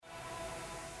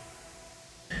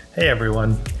Hey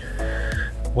everyone,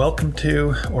 welcome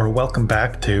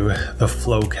back to the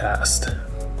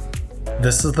FlowCast.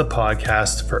 This is the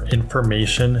podcast for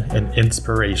information and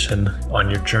inspiration on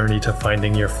your journey to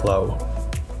finding your flow.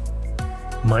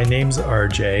 My name's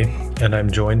RJ, and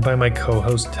I'm joined by my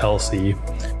co-host Telsey,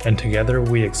 and together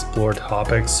we explore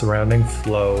topics surrounding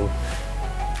flow,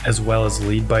 as well as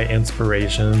lead by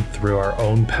inspiration through our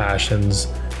own passions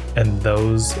and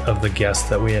those of the guests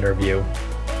that we interview.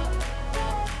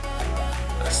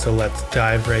 So let's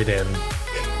dive right in.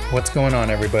 What's going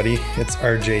on, everybody? It's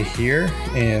RJ here,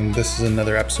 and this is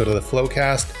another episode of the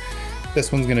FlowCast.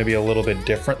 This one's going to be a little bit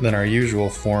different than our usual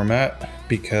format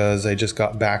because I just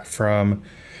got back from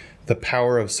the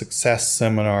Power of Success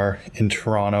seminar in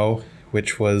Toronto,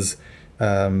 which was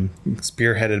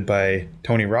spearheaded by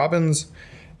Tony Robbins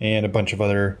and a bunch of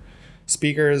other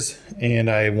speakers, and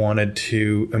I wanted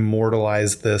to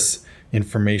immortalize this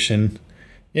information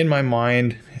in my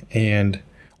mind and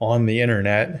on the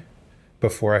internet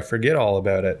before I forget all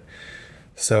about it.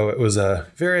 So it was a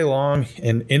very long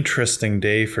and interesting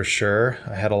day for sure.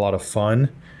 I had a lot of fun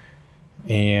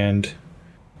and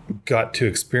got to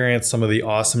experience some of the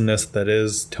awesomeness that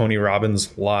is Tony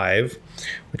Robbins live,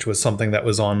 which was something that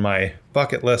was on my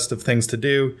bucket list of things to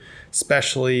do,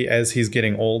 especially as he's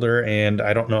getting older, and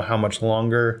I don't know how much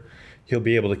longer he'll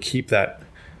be able to keep that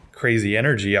crazy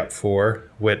energy up for,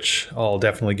 which I'll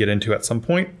definitely get into at some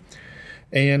point.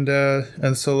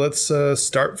 And so let's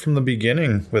start from the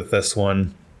beginning with this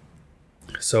one.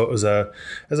 So it was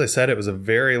as I said, it was a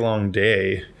very long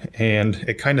day, and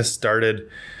it kind of started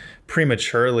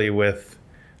prematurely with,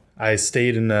 I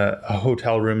stayed in a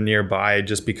hotel room nearby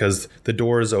just because the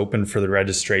doors opened for the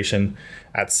registration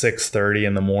at 6:30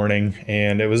 in the morning.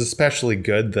 And it was especially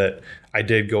good that I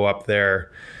did go up there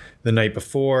the night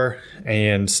before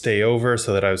and stay over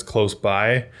so that I was close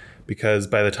by, because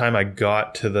by the time I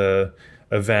got to the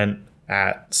event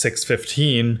at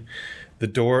 6:15, the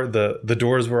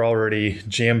doors were already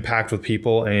jam-packed with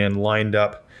people and lined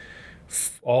up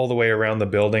all the way around the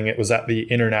building. It was at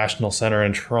the International Center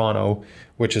in Toronto,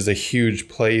 which is a huge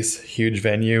place, huge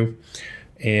venue,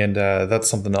 and that's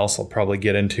something else I'll probably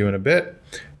get into in a bit.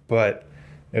 But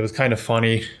it was kind of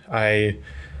funny. I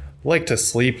like to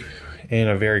sleep in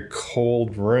a very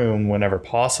cold room whenever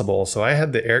possible, so I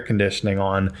had the air conditioning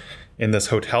on in this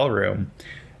hotel room.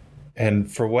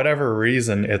 And for whatever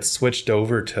reason, it switched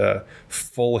over to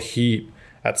full heat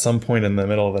at some point in the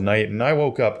middle of the night. And I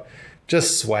woke up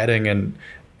just sweating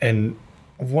and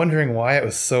wondering why it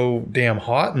was so damn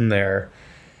hot in there.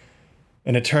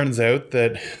 And it turns out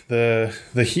that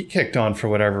the heat kicked on for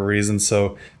whatever reason.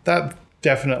 So that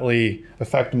definitely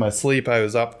affected my sleep. I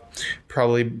was up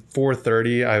probably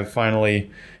 4:30. I finally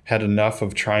had enough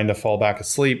of trying to fall back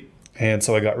asleep. And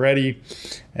so I got ready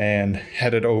and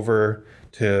headed over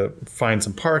to find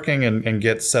some parking and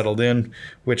get settled in,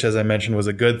 which, as I mentioned, was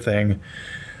a good thing.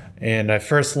 And I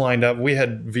first lined up. We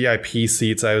had VIP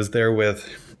seats. I was there with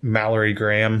Mallory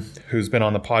Graham, who's been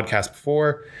on the podcast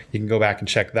before. You can go back and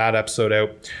check that episode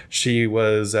out. She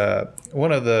was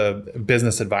one of the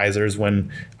business advisors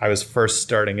when I was first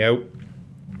starting out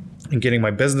and getting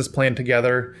my business plan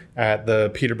together at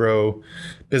the Peterborough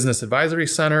Business Advisory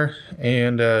Center.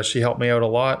 And she helped me out a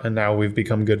lot, and now we've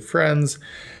become good friends.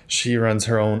 She runs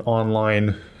her own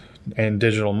online and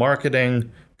digital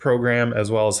marketing program, as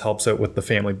well as helps out with the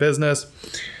family business.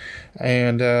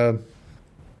 And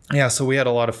so we had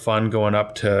a lot of fun going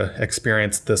up to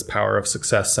experience this Power of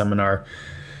Success seminar.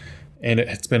 And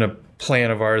it's been a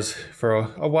plan of ours for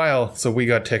a while. So we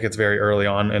got tickets very early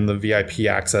on in the VIP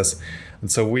access. And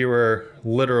so we were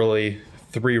literally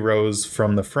 3 rows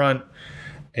from the front,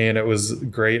 and it was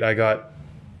great. I got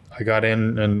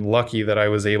in, and lucky that I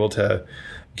was able to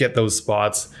get those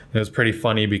spots. And it was pretty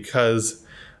funny because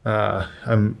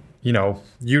I'm,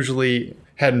 usually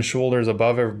head and shoulders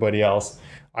above everybody else.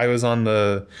 I was on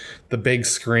the big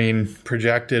screen,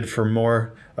 projected for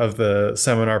more of the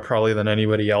seminar probably than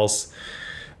anybody else.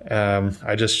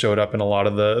 I just showed up in a lot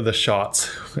of the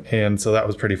shots, and so that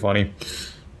was pretty funny.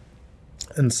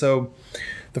 And so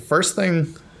the first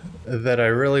thing that I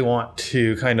really want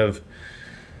to kind of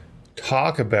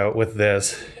talk about with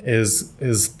this is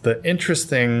the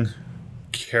interesting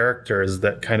characters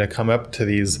that kind of come up to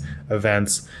these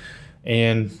events.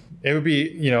 And it would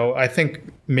be, I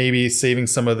think maybe saving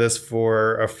some of this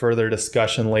for a further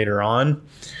discussion later on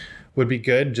would be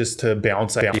good, just to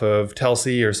bounce off of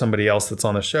Telsey or somebody else that's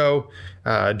on the show.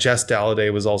 Jess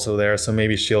Dalliday was also there, so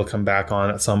maybe she'll come back on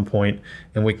at some point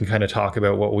and we can kind of talk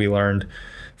about what we learned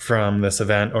from this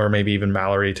event, or maybe even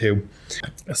Mallory too.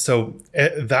 So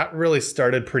that really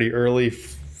started pretty early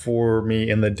for me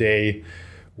in the day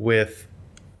with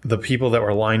the people that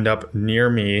were lined up near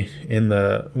me in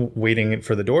the waiting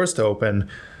for the doors to open,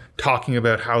 talking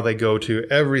about how they go to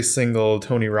every single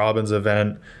Tony Robbins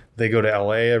event. They go to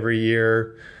LA every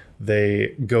year.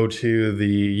 They go to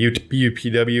the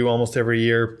UPW almost every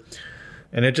year.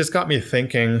 And it just got me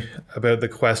thinking about the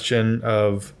question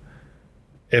of,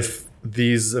 if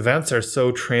these events are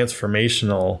so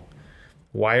transformational,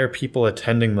 why are people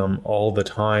attending them all the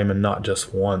time and not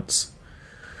just once?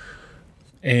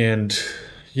 And,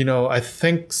 I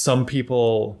think some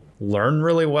people learn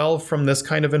really well from this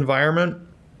kind of environment,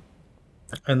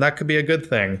 and that could be a good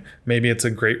thing. Maybe it's a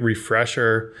great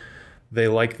refresher. They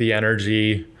like the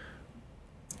energy.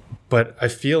 But I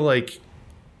feel like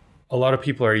a lot of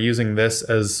people are using this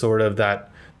as sort of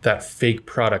that fake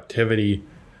productivity.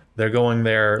 They're going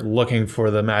there looking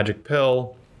for the magic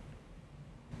pill,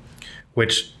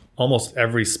 which almost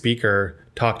every speaker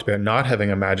talked about not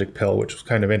having a magic pill, which was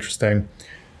kind of interesting.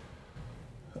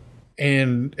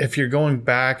 And if you're going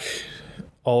back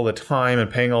all the time and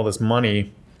paying all this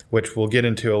money, which we'll get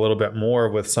into a little bit more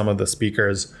with some of the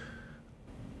speakers,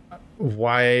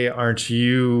 why aren't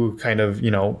you kind of,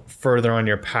 further on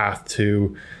your path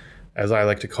to, as I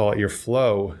like to call it, your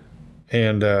flow?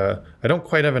 And I don't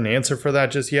quite have an answer for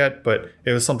that just yet, but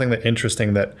it was something that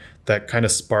interesting that kind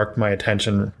of sparked my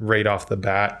attention right off the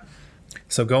bat.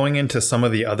 So going into some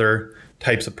of the other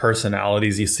types of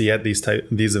personalities you see at these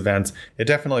events, it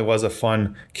definitely was a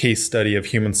fun case study of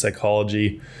human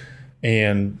psychology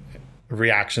and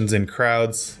reactions in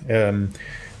crowds. And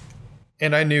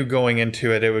I knew going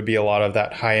into it would be a lot of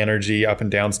that high energy up and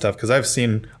down stuff, because I've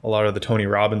seen a lot of the Tony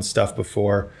Robbins stuff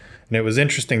before. And it was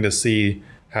interesting to see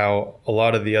how a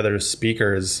lot of the other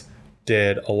speakers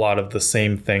did a lot of the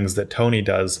same things that Tony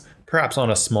does, perhaps on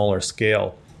a smaller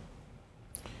scale.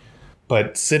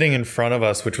 But sitting in front of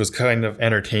us, which was kind of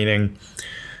entertaining,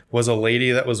 was a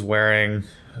lady that was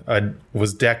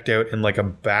was decked out in like a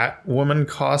Batwoman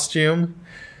costume.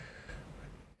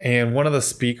 And one of the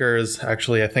speakers,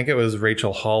 actually, I think it was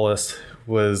Rachel Hollis,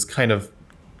 was kind of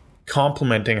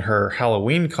complimenting her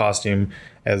Halloween costume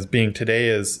as being today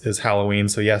is Halloween.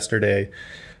 So yesterday,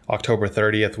 October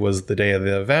 30th, was the day of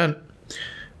the event.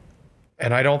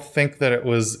 And I don't think that it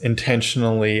was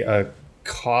intentionally a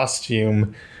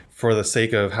costume for the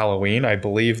sake of Halloween. I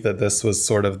believe that this was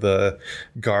sort of the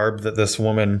garb that this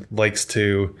woman likes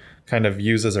to kind of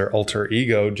use as her alter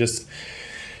ego. Just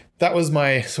that was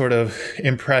my sort of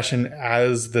impression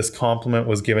as this compliment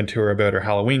was given to her about her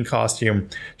Halloween costume.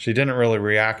 She didn't really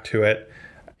react to it.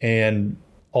 And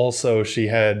also she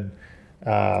had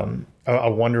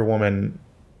a Wonder Woman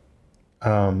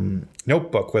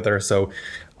notebook with her. So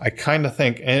I kind of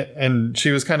think, and she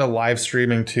was kind of live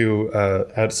streaming to,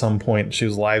 at some point, she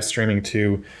was live streaming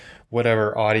to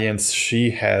whatever audience she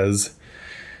has.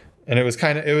 And it was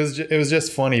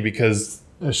just funny because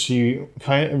she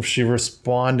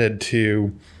responded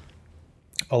to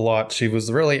a lot. She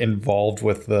was really involved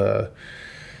with the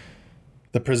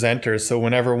presenters. So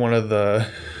whenever one of the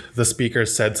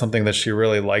speakers said something that she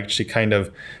really liked, she kind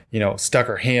of, stuck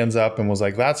her hands up and was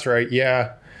like, "That's right.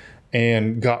 Yeah."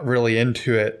 And got really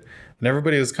into it. And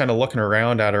everybody was kind of looking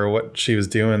around at her, what she was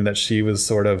doing, that she was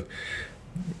sort of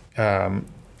I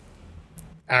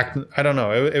don't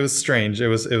know. It was strange. It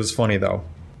was funny though.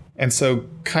 And so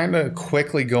kind of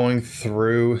quickly going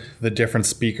through the different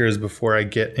speakers before I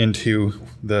get into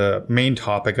the main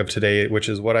topic of today, which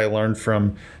is what I learned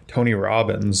from Tony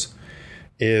Robbins,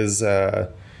 is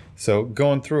so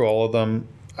going through all of them,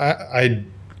 I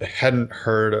hadn't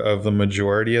heard of the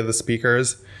majority of the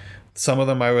speakers. Some of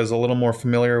them I was a little more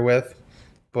familiar with,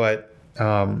 but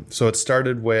so it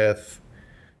started with,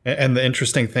 and the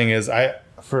interesting thing is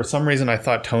for some reason I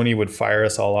thought Tony would fire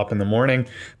us all up in the morning,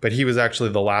 but he was actually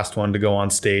the last one to go on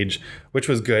stage, which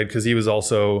was good because he was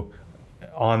also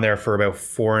on there for about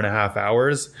 4.5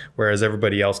 hours, whereas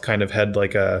everybody else kind of had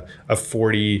like a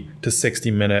 40 to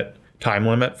 60 minute time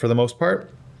limit for the most part.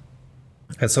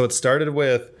 And so it started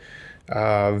with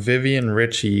Vivian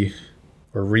Ricci,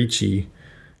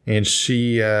 and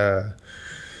she I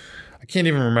can't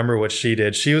even remember what she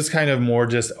did. She was kind of more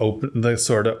just the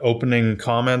sort of opening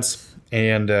comments,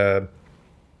 and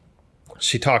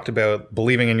she talked about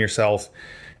believing in yourself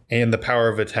and the power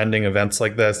of attending events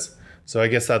like this. So I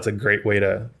guess that's a great way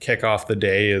to kick off the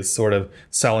day, is sort of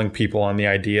selling people on the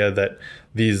idea that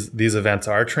these events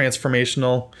are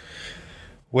transformational,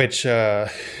 which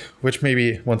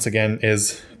maybe once again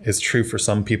is true for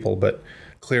some people, but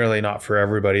clearly not for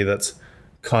everybody that's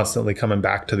constantly coming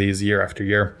back to these year after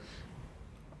year.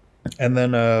 And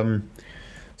then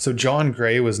So John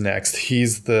Gray was next.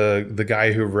 He's the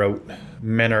guy who wrote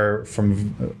Men Are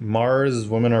From Mars,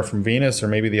 Women Are From Venus, or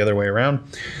maybe the other way around.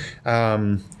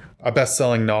 A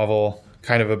best-selling novel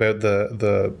kind of about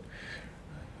the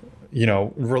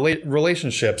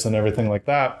relationships and everything like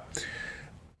that.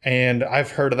 And I've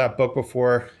heard of that book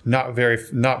before, not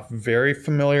very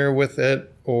familiar with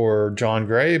it or John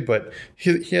Gray, but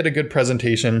he had a good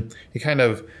presentation. He kind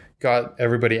of got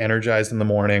everybody energized in the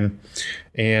morning,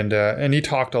 and he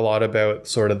talked a lot about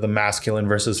sort of the masculine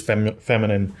versus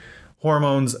feminine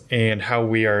hormones and how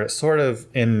we are sort of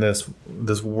in this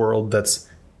world that's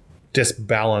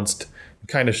disbalanced,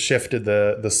 kind of shifted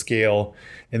the scale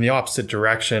in the opposite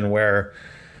direction, where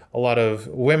a lot of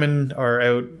women are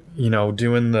out,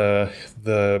 doing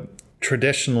the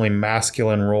traditionally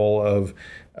masculine role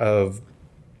of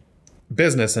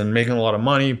business and making a lot of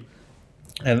money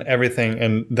and everything,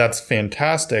 and that's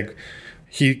fantastic.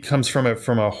 He comes from it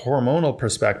from a hormonal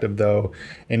perspective, though,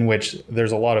 in which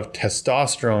there's a lot of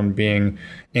testosterone being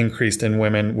increased in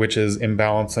women, which is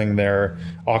imbalancing their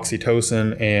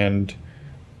oxytocin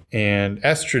and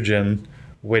estrogen,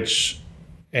 which,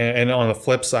 and on the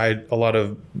flip side, a lot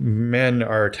of men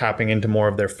are tapping into more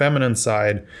of their feminine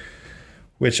side,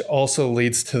 which also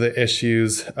leads to the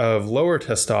issues of lower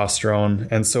testosterone.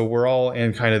 And so we're all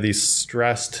in kind of these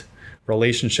stressed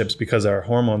relationships because our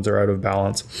hormones are out of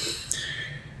balance.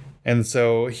 And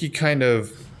so he kind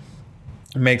of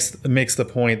makes the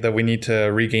point that we need to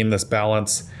regain this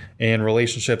balance, and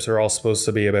relationships are all supposed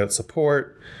to be about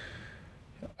support.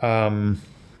 And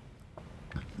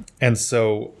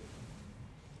so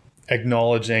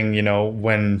acknowledging,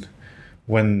 when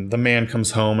the man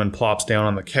comes home and plops down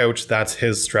on the couch, that's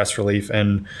his stress relief.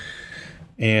 And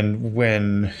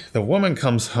when the woman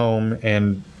comes home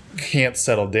and can't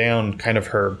settle down, kind of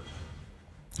her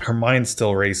mind's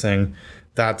still racing,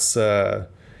 that's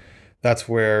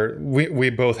where we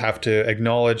both have to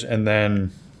acknowledge and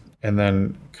then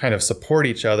kind of support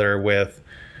each other with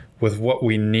what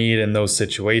we need in those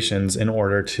situations in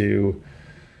order to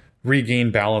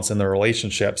regain balance in the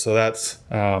relationship. So that's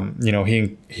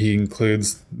he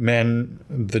includes men.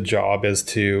 The job is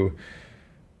to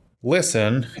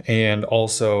listen and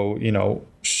also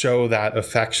show that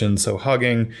affection. So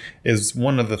hugging is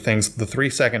one of the things. The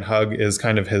 3-second hug is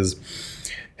kind of his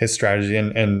strategy,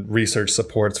 and research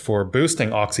supports for boosting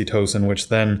oxytocin, which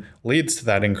then leads to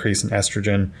that increase in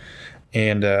estrogen.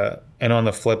 And on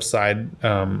the flip side,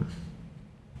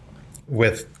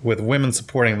 with women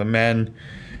supporting the men,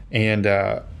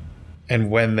 and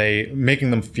when they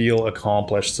making them feel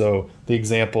accomplished. So the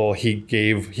example he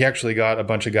gave, he actually got a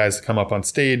bunch of guys to come up on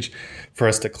stage for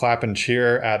us to clap and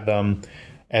cheer at them,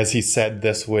 as he said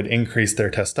this would increase their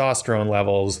testosterone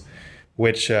levels,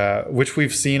 which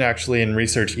we've seen actually in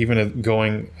research, even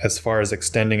going as far as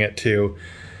extending it to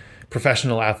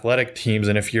professional athletic teams.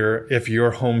 And if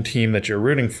your home team that you're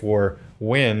rooting for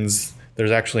wins,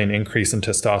 there's actually an increase in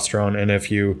testosterone. And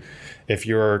if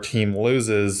your team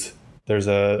loses, there's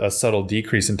a subtle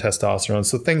decrease in testosterone.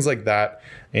 So things like that.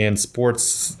 And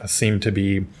sports seem to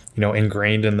be,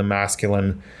 ingrained in the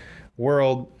masculine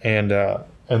world, and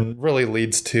really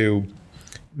leads to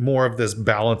more of this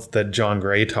balance that John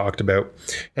Gray talked about.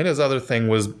 And his other thing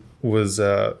was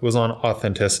on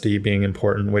authenticity being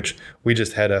important, which we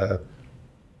just had a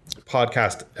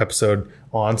podcast episode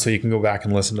on, so you can go back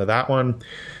and listen to that one.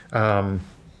 And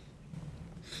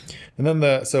then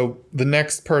the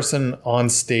next person on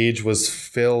stage was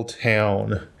Phil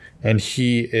Town, and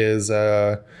he is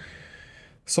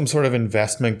some sort of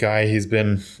investment guy. He's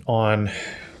been on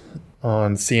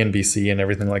CNBC and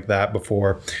everything like that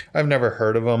before. I've never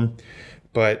heard of him,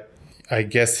 but I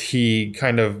guess he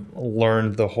kind of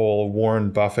learned the whole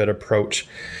Warren Buffett approach.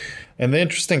 And the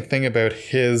interesting thing about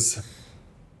his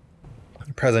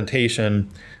presentation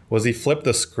was he flipped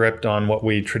the script on what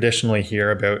we traditionally hear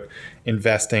about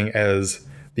investing as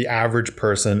the average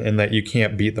person, in that you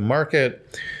can't beat the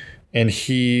market. And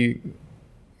he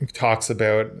talks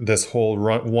about this whole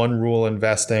one rule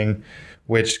investing,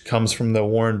 which comes from the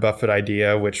Warren Buffett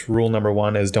idea, which rule number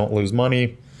 1 is don't lose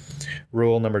money.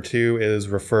 Rule number 2 is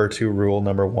refer to rule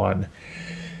number 1.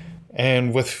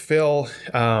 And with Phil,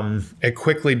 it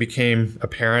quickly became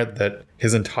apparent that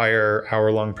his entire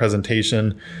hour-long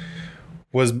presentation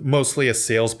was mostly a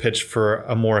sales pitch for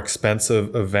a more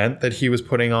expensive event that he was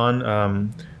putting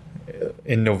on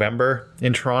in November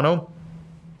in Toronto.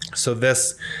 So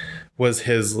this was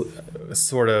his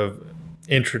sort of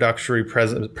introductory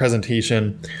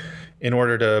presentation in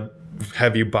order to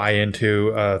have you buy into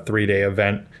a 3-day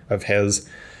event of his,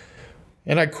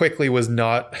 And I quickly was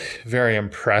not very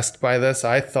impressed by this.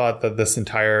 I thought that this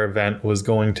entire event was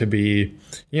going to be,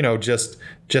 just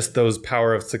those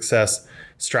power of success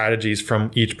strategies from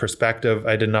each perspective.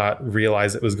 I did not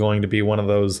realize it was going to be one of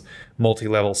those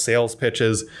multi-level sales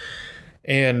pitches,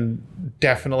 and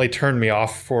definitely turned me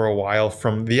off for a while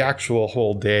from the actual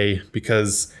whole day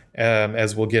because,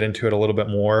 as we'll get into it a little bit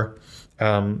more,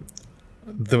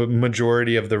 the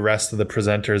majority of the rest of the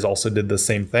presenters also did the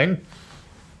same thing.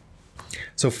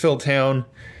 So Phil Town,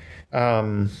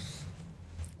 one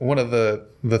of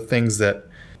the things that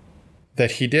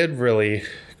he did really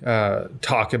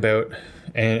talk about,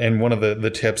 and one of the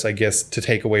tips, I guess, to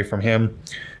take away from him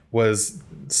was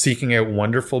seeking out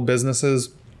wonderful businesses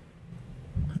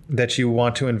that you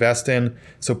want to invest in.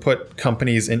 So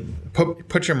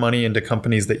put your money into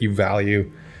companies that you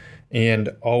value, and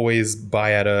always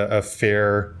buy at a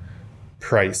fair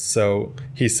price. So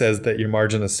he says that your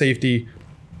margin of safety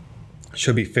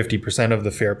should be 50% of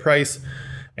the fair price.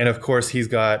 And of course, he's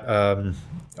got a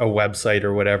website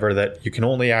or whatever that you can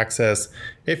only access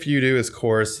if you do his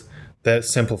course that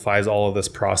simplifies all of this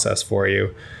process for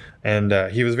you. And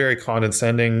he was very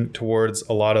condescending towards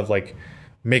a lot of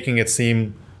making it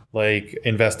seem like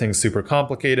investing super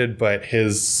complicated, but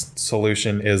his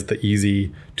solution is the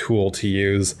easy tool to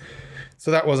use.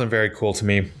 So that wasn't very cool to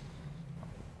me.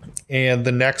 And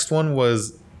the next one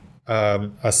was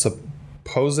a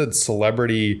supposed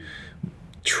celebrity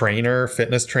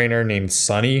fitness trainer named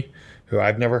Sunny, who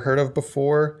I've never heard of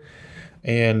before.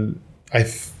 And I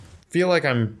feel like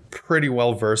I'm pretty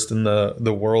well versed in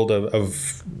the world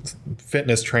of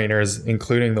fitness trainers,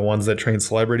 including the ones that train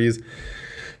celebrities.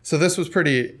 So this was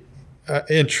pretty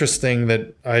interesting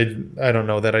that I don't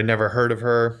know, that I never heard of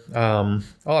her. I'll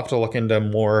have to look into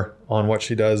more on what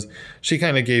she does. She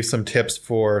kind of gave some tips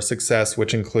for success,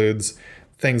 which includes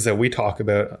things that we talk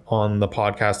about on the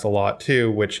podcast a lot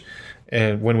too,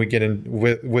 and when we get in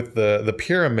with the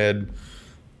pyramid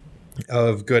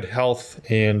of good health,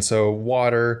 and so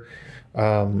water,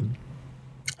 the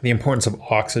importance of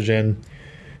oxygen,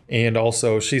 and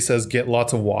also she says get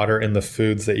lots of water in the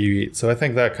foods that you eat. So I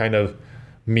think that kind of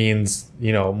means,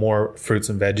 more fruits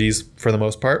and veggies for the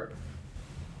most part.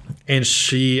 And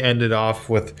she ended off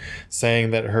with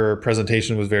saying that her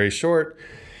presentation was very short,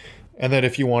 and that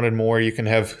if you wanted more, you can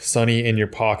have Sunny in your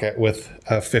pocket with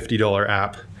a $50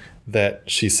 app that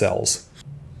she sells.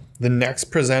 The next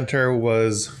presenter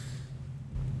was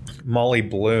Molly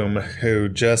Bloom, who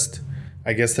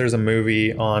I guess there's a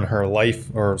movie on her life,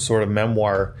 or sort of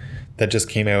memoir, that just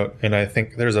came out. And I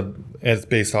think it's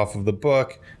based off of the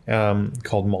book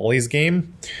called Molly's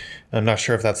Game. I'm not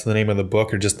sure if that's the name of the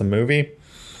book or just the movie.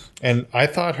 And I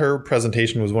thought her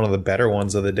presentation was one of the better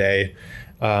ones of the day.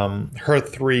 Her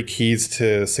 3 keys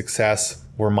to success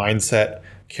were mindset,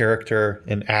 character,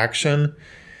 and action.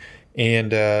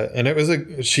 And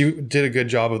she did a good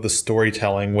job of the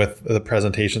storytelling with the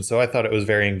presentation. So I thought it was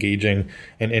very engaging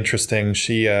and interesting.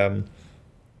 She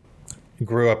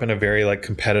grew up in a very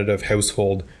competitive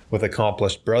household with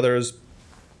accomplished brothers,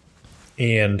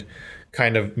 and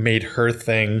kind of made her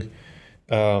thing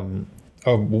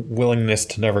a willingness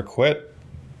to never quit.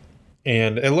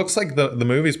 And it looks like the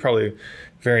movie's probably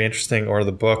very interesting, or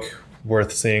the book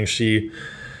worth seeing. She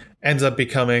ends up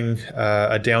becoming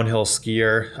a downhill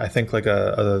skier, I think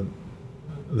the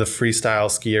freestyle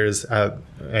skiers,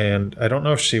 and I don't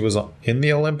know if she was in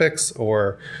the Olympics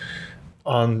or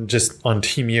on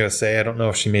Team USA. I don't know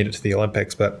if she made it to the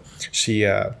Olympics, but she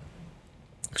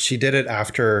did it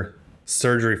after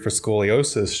surgery for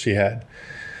scoliosis she had,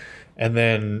 and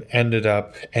then ended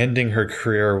up ending her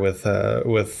career with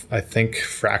I think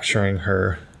fracturing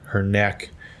her neck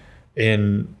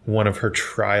in one of her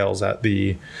trials at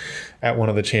one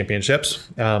of the championships.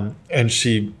 And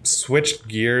she switched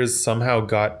gears, somehow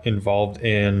got involved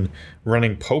in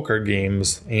running poker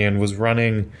games, and was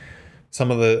running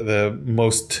some of the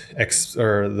most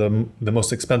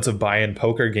expensive buy-in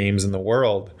poker games in the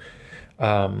world,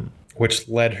 which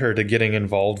led her to getting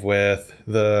involved with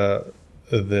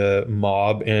the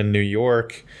mob in New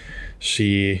York.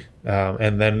 She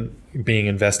and then being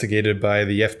investigated by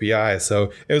the FBI.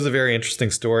 So it was a very interesting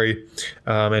story.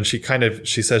 And she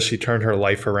says she turned her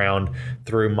life around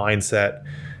through mindset,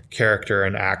 character,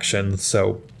 and action.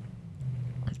 So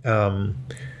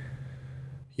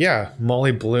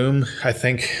Molly Bloom, I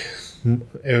think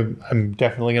I'm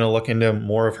definitely going to look into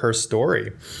more of her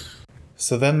story.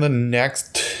 So then the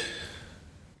next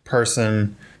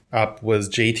person up was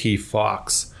JT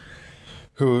Fox,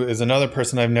 who is another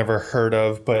person I've never heard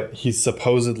of, but he's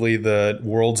supposedly the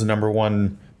world's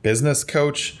 #1 business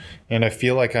coach, and I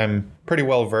feel like I'm pretty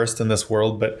well versed in this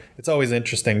world, but it's always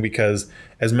interesting because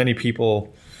as many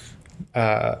people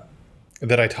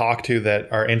that I talk to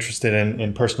that are interested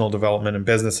in personal development and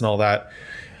business and all that,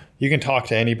 you can talk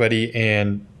to anybody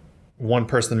and one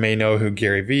person may know who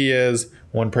Gary Vee is,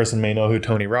 one person may know who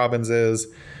Tony Robbins is,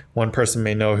 one person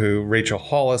may know who Rachel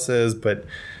Hollis is, but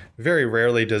very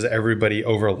rarely does everybody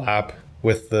overlap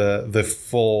with the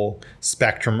full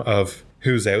spectrum of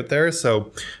who's out there.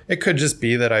 So it could just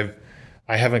be that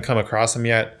I haven't come across him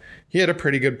yet. He had a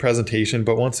pretty good presentation,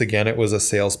 but once again, it was a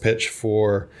sales pitch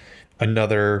for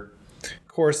another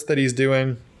course that he's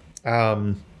doing.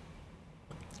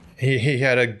 He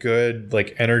had a good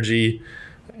like energy,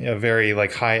 a very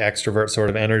like high extrovert sort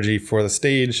of energy for the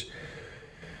stage.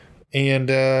 And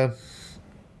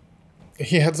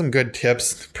he had some good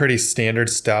tips, pretty standard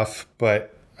stuff,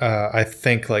 but I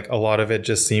think like a lot of it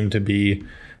just seemed to be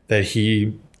that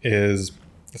he is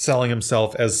selling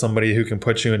himself as somebody who can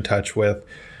put you in touch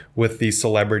with these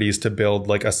celebrities to build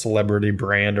like a celebrity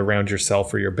brand around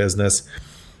yourself or your business.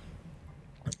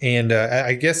 And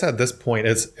I guess at this point,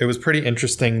 it was pretty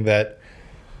interesting that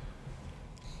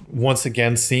once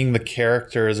again, seeing the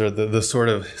characters or the sort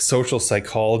of social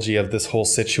psychology of this whole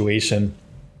situation,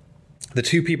 the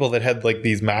two people that had like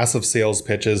these massive sales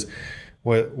pitches,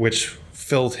 which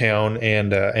Phil Town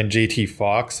and JT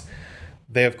Fox,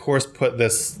 they of course put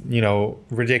this,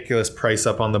 ridiculous price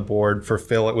up on the board. For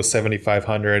Phil, it was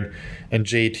 $7,500, and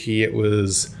JT, it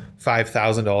was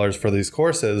 $5,000 for these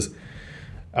courses.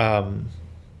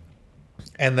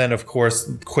 And then, of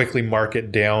course, quickly mark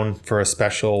it down for a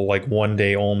special, like 1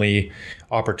 day only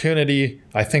opportunity.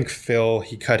 I think Phil,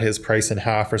 he cut his price in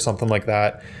half or something like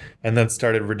that, and then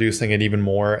started reducing it even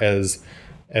more as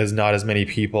not as many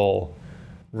people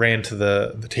ran to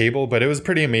the table. But it was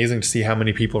pretty amazing to see how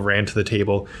many people ran to the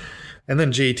table. And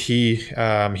then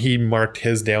JT, he marked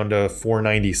his down to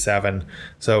 $497.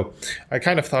 So I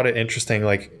kind of thought it interesting,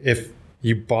 like if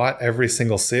you bought every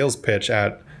single sales pitch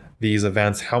at these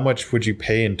events, how much would you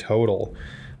pay in total?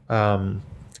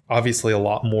 Obviously a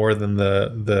lot more than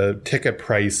the ticket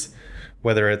price,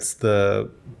 whether it's the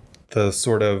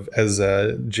sort of as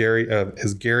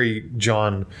Gary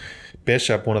John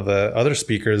Bishop, one of the other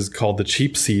speakers, called the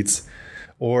cheap seats,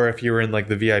 or if you were in like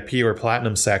the VIP or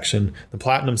platinum section. The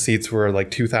platinum seats were like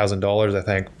 $2,000, I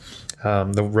think,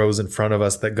 the rows in front of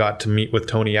us that got to meet with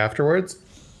Tony afterwards.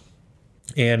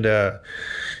 And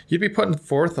you'd be putting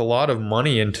forth a lot of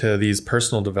money into these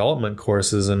personal development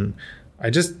courses, and I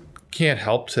just can't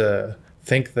help to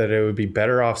think that it would be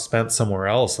better off spent somewhere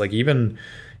else. Like even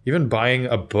buying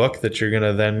a book that you're going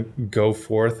to then go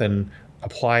forth and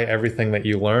apply everything that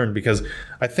you learn, because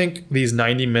I think these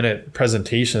 90-minute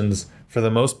presentations, for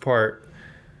the most part,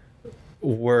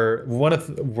 were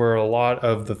a lot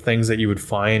of the things that you would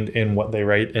find in what they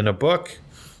write in a book.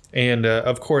 And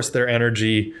of course, their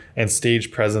energy and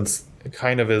stage presence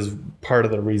kind of is part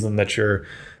of the reason that you're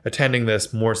attending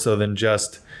this, more so than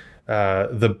just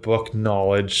the book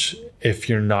knowledge, if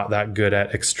you're not that good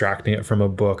at extracting it from a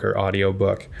book or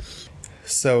audiobook.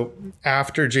 So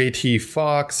after JT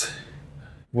Fox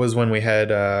was when we had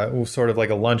sort of like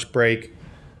a lunch break.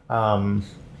 And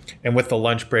with the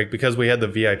lunch break, because we had the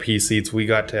VIP seats, we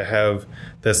got to have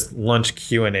this lunch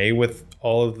Q&A with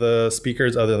all of the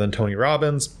speakers other than Tony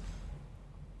Robbins.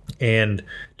 And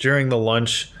during the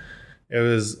lunch, it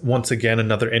was once again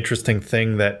another interesting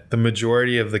thing that the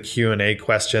majority of the Q&A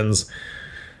questions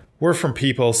were from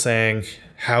people saying,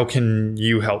 how can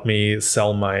you help me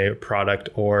sell my product?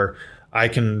 Or I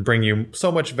can bring you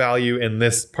so much value in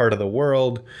this part of the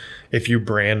world if you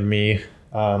brand me.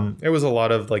 It was a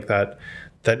lot of like that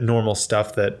normal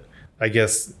stuff that I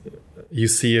guess you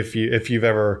see if you've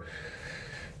ever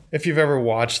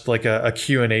watched like a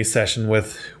Q&A session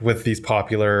with these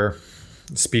popular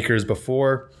speakers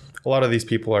before. A lot of these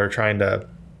people are trying to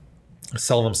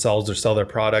sell themselves or sell their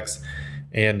products,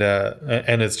 and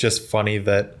it's just funny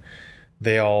that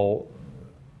they all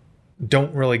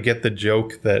don't really get the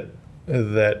joke that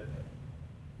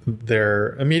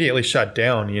they're immediately shut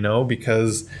down,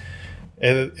 because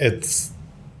it's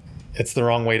the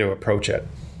wrong way to approach it.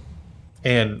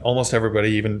 And almost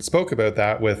everybody even spoke about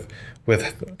that with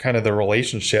kind of the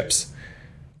relationships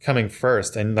coming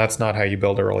first, and that's not how you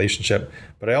build a relationship.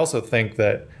 But I also think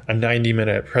that a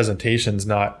 90-minute presentation is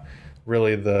not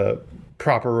really the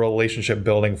proper relationship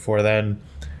building for then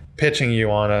pitching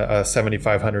you on a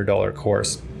 $7,500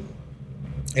 course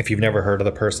if you've never heard of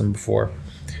the person before.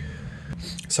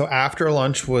 So after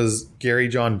lunch was Gary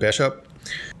John Bishop,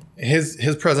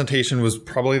 his presentation was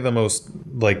probably the most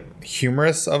like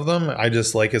humorous of them. I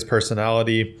just like his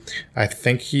personality. I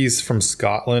think he's from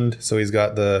Scotland, so he's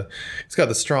got the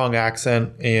strong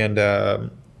accent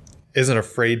and isn't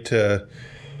afraid to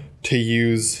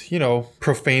use,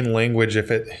 profane language if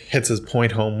it hits his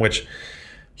point home, which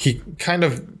he kind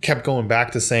of kept going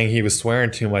back to saying he was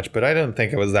swearing too much, but I didn't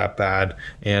think it was that bad.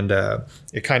 And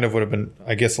it kind of would have been,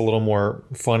 I guess, a little more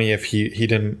funny if he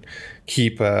didn't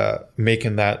keep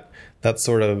making that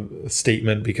sort of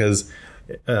statement, because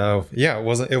it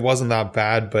wasn't that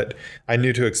bad, but I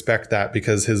knew to expect that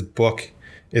because his book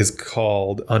is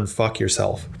called Unfuck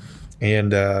Yourself.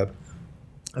 And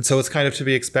so it's kind of to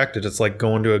be expected. It's like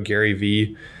going to a Gary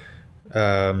Vee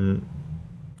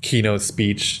keynote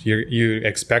speech. You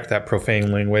expect that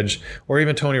profane language, or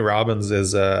even Tony Robbins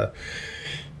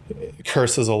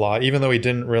curses a lot, even though he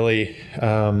didn't really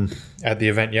at the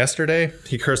event yesterday.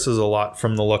 He curses a lot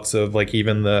from the looks of like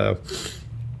even the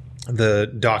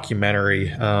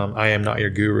documentary I Am Not Your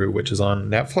Guru, which is on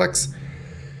Netflix.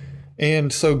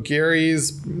 And so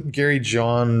Gary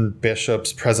John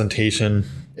Bishop's presentation,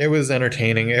 it was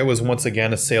entertaining. It was once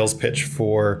again a sales pitch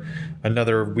for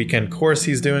another weekend course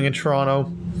he's doing in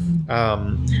Toronto.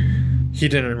 He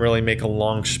didn't really make a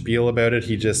long spiel about it.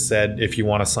 He just said, if you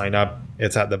want to sign up,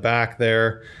 it's at the back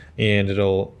there, and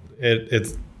it'll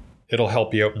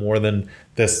help you out more than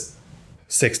this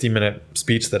 60-minute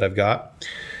speech that I've got.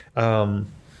 And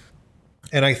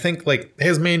I think like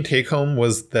his main take home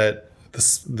was that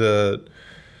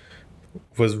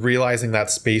was realizing that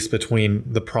space between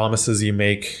the promises you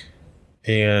make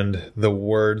and the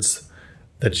words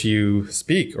that you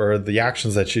speak or the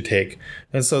actions that you take.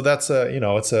 And so that's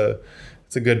it's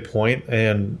a good point,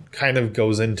 and kind of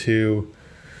goes into,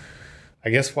 I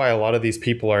guess, why a lot of these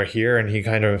people are here.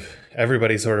 And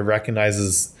everybody sort of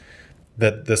recognizes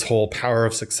that this whole Power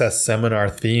of Success seminar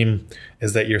theme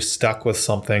is that you're stuck with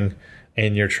something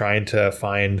and you're trying to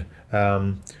find,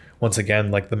 once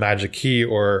again, like the magic key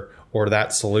or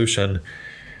that solution,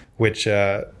 which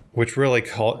really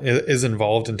is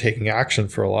involved in taking action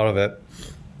for a lot of it.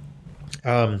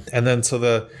 And then so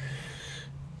the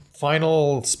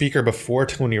final speaker before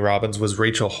Tony Robbins was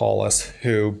Rachel Hollis,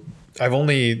 who I've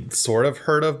only sort of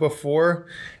heard of before.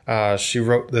 She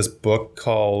wrote this book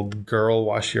called Girl,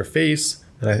 Wash Your Face,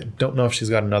 and I don't know if she's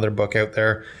got another book out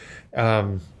there.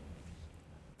 And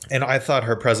I thought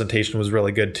her presentation was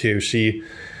really good too.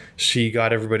 She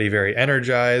got everybody very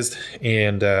energized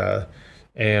and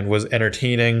was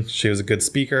entertaining. She was a good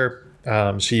speaker.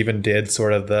 She even did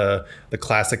sort of the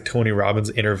classic Tony Robbins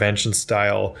intervention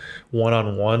style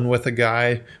one-on-one with a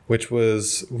guy, which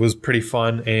was pretty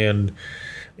fun and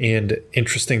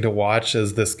interesting to watch,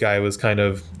 as this guy was kind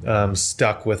of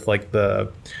stuck with like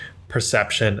the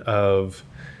perception of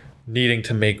needing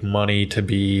to make money to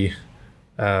be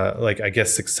like, I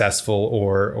guess, successful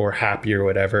or happy or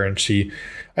whatever. And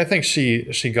I think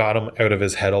she got him out of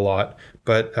his head a lot.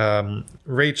 But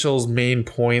Rachel's main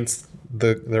points,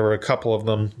 there were a couple of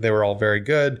them. They were all very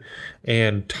good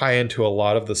and tie into a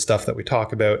lot of the stuff that we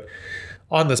talk about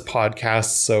on this podcast.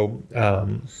 So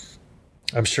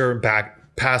I'm sure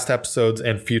past episodes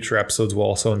and future episodes will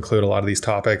also include a lot of these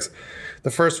topics.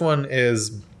 The first one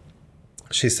is,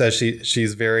 she says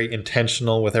she's very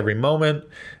intentional with every moment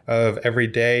of every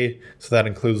day. So that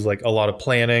includes like a lot of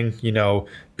planning,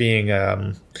 being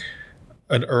an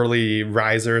early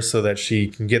riser so that she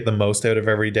can get the most out of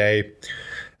every day.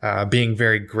 Being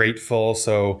very grateful.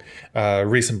 So a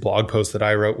recent blog post that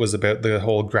I wrote was about the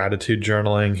whole gratitude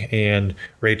journaling, and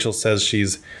Rachel says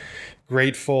she's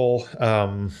grateful.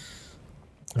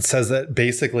 It says that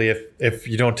basically if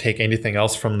you don't take anything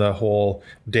else from the whole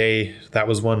day, that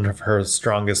was one of her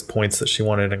strongest points, that she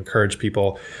wanted to encourage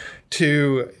people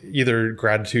to either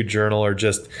gratitude journal or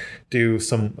just do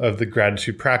some of the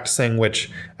gratitude practicing, which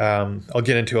I'll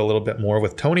get into a little bit more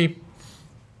with Tony.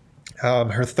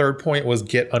 Her third point was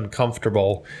get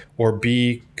uncomfortable, or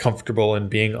be comfortable in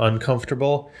being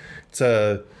uncomfortable. It's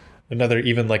another,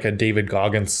 even like a David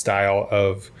Goggins style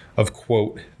of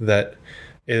quote that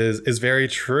is very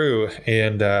true.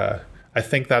 And I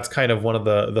think that's kind of one of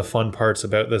the fun parts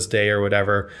about this day or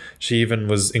whatever. She even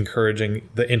was encouraging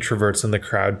the introverts in the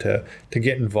crowd to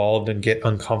get involved and get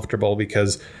uncomfortable,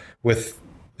 because with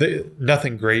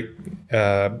nothing great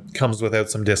comes without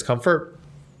some discomfort.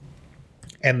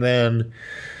 And then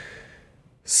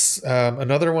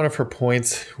another one of her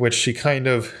points, which she kind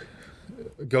of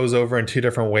goes over in two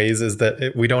different ways, is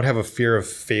that we don't have a fear of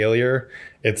failure.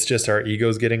 It's just our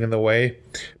egos getting in the way.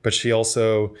 But she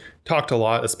also talked a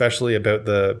lot, especially about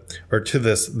to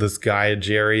this guy,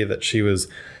 Jerry, that she was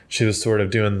sort of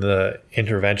doing the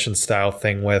intervention style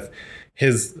thing with.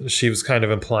 she was kind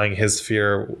of implying his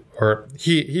fear, or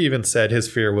he even said his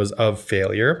fear was of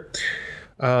failure.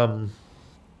 And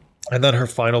then her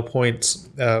final points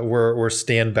were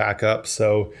stand back up.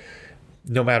 So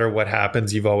no matter what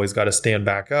happens, you've always got to stand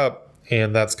back up.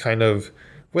 And that's kind of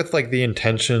with like the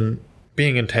intention,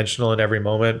 being intentional in every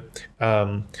moment.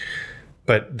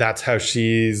 But that's how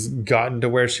she's gotten to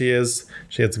where she is.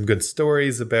 She had some good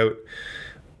stories about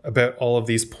all of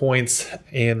these points.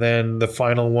 And then the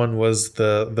final one was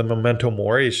the memento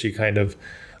mori she kind of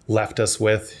left us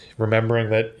with, remembering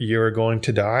that you're going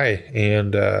to die.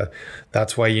 And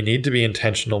that's why you need to be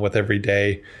intentional with every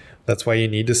day. That's why you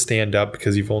need to stand up,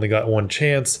 because you've only got one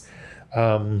chance.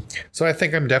 So I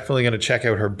think I'm definitely going to check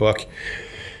out her book.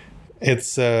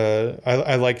 It's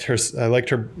I liked her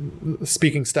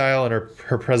speaking style and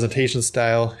her presentation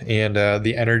style, and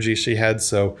the energy she had.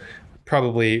 So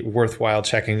probably worthwhile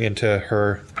checking into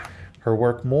her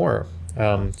work more.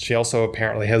 She also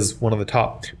apparently has one of the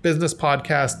top business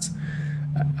podcasts.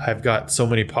 I've got so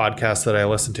many podcasts that I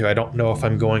listen to. I don't know if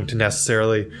I'm going to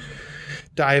necessarily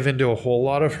dive into a whole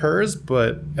lot of hers,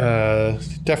 but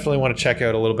definitely want to check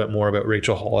out a little bit more about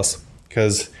Rachel Hollis,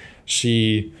 because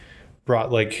she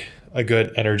brought like a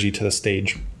good energy to the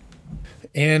stage.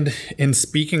 And in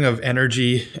speaking of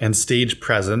energy and stage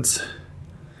presence,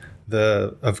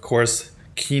 the, of course,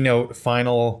 keynote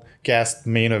final guest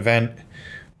main event,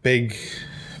 big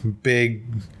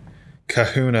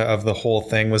kahuna of the whole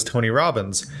thing was Tony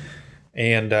Robbins.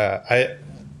 And I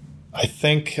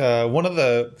think one of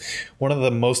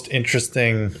the most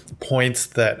interesting points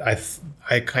that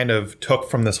I kind of took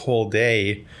from this whole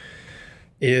day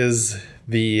is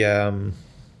that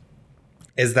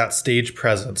stage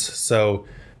presence. So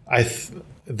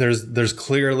there's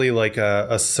clearly like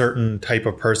a certain type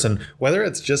of person, whether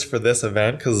it's just for this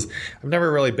event, because I've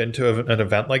never really been to an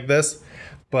event like this,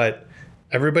 but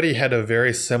everybody had a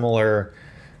very similar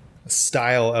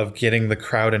style of getting the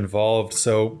crowd involved.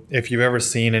 So if you've ever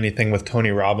seen anything with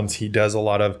Tony Robbins, he does a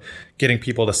lot of getting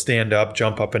people to stand up,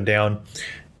 jump up and down,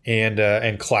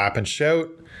 and clap and shout.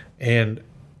 And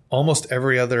almost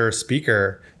every other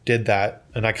speaker did that.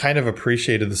 And I kind of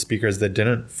appreciated the speakers that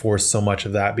didn't force so much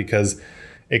of that, because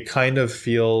it kind of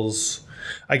feels,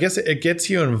 I guess it gets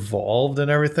you involved in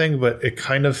everything, but it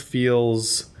kind of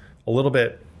feels a little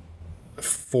bit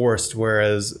forced,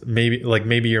 whereas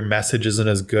maybe your message isn't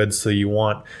as good, so you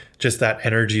want just that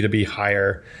energy to be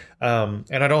higher. And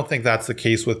I don't think that's the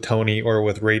case with Tony or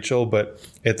with Rachel, but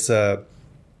it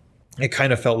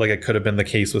kind of felt like it could have been the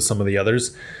case with some of the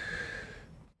others.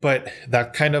 But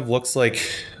that kind of looks like,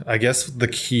 I guess, the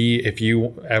key if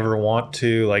you ever want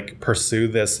to like pursue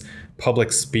this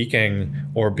public speaking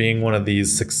or being one of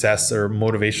these success or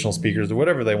motivational speakers or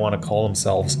whatever they want to call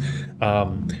themselves.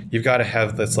 You've got to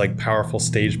have this like powerful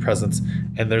stage presence.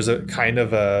 And there's kind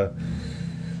of a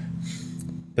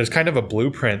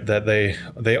blueprint that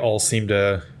they all seem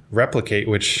to replicate,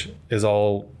 which is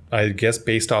all, I guess,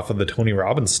 based off of the Tony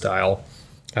Robbins style.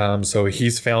 So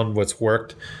he's found what's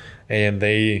worked, and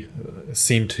they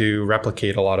seem to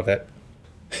replicate a lot of it.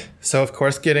 So, of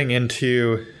course, getting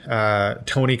into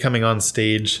Tony coming on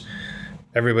stage,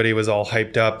 everybody was all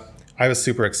hyped up. I was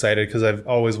super excited because I've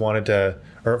always wanted to,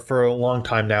 or for a long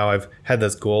time now, I've had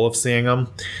this goal of seeing him.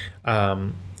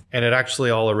 And it actually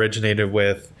all originated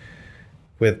with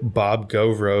Bob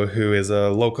Govro, who is a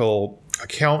local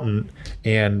accountant,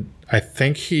 and I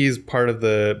think he's part of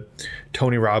the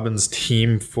Tony Robbins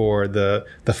team for the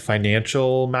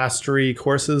financial mastery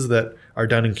courses that are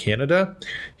done in Canada.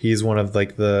 He's one of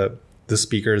like the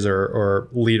speakers or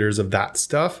leaders of that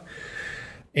stuff.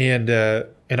 And I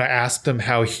asked him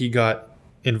how he got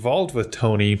involved with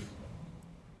Tony,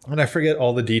 and I forget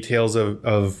all the details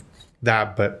of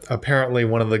that, but apparently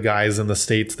one of the guys in the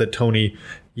States that Tony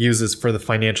uses for the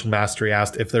financial mastery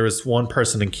asked if there was one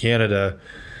person in Canada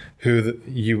who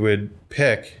you would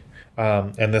pick,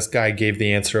 and this guy gave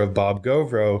the answer of Bob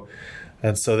Govro.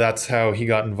 And so that's how he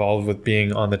got involved with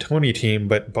being on the Tony team.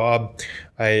 But Bob,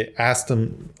 I asked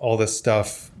him all this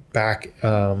stuff back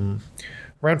around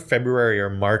February or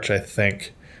March, I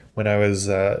think, when I was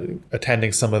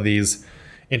attending some of these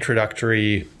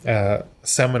introductory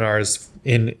seminars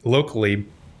locally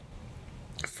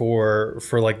for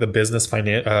like the business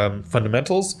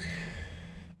fundamentals.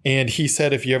 And he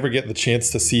said, if you ever get the chance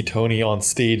to see Tony on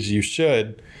stage, you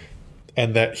should,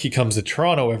 and that he comes to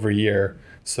Toronto every year.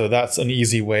 So that's an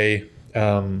easy way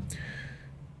to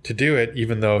do it,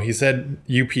 even though he said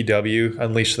UPW,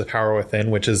 Unleash the Power Within,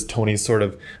 which is Tony's sort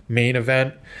of main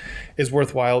event, is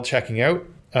worthwhile checking out.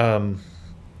 I'm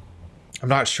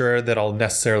not sure that I'll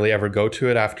necessarily ever go to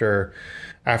it after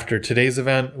today's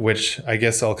event, which I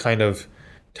guess I'll kind of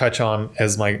touch on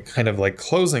as my kind of like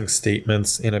closing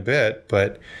statements in a bit,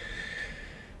 but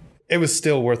it was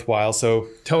still worthwhile. So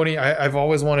Tony, I've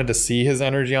always wanted to see his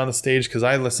energy on the stage because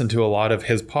I listen to a lot of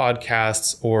his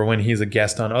podcasts, or when he's a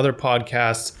guest on other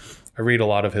podcasts, I read a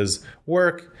lot of his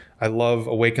work. I love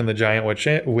Awaken the Giant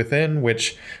Within,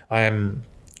 which I'm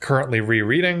currently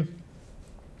rereading.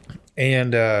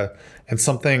 And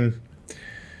something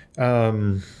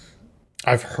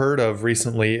I've heard of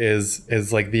recently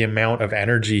is like the amount of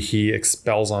energy he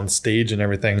expels on stage and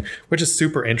everything, which is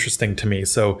super interesting to me.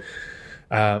 So,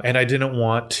 and I didn't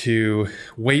want to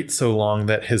wait so long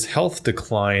that his health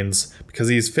declines, because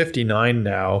he's 59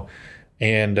 now,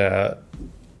 and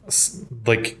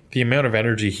like the amount of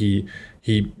energy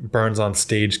he burns on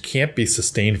stage can't be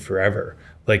sustained forever.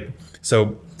 Like,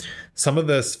 so some of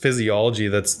this physiology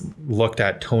that's looked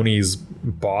at Tony's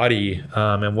body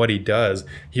and what he does,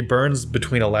 he burns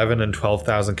between 11 and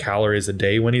 12,000 calories a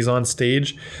day when he's on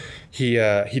stage. He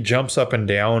jumps up and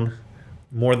down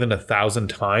more than 1,000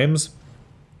 times.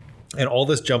 And all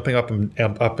this jumping up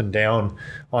and down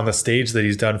on the stage that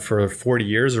he's done for 40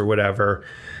 years or whatever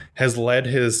has led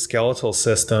his skeletal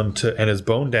system and his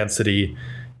bone density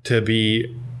to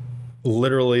be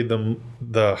literally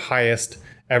the highest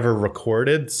ever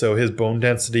recorded. So his bone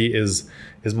density is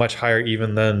much higher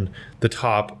even than the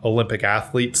top Olympic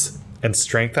athletes and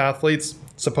strength athletes,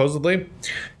 supposedly.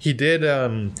 He did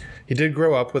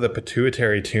grow up with a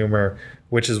pituitary tumor,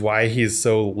 which is why he's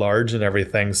so large and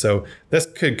everything. So this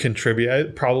could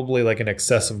contribute, probably like an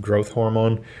excessive growth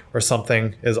hormone or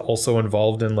something is also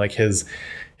involved in like his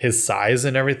size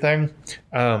and everything.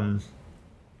 And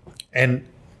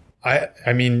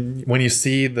I mean, when you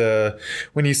see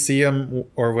him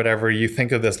or whatever, you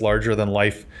think of this larger than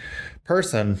life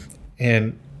person,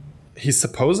 and he's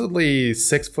supposedly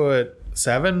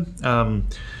 6'7".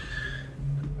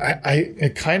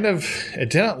 It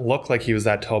didn't look like he was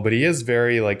that tall, but he is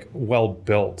very like well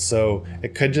built. So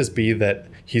it could just be that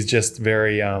he's just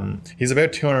very, he's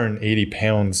about 280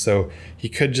 pounds. So he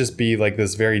could just be like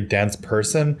this very dense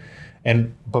person.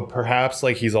 But perhaps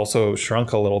like he's also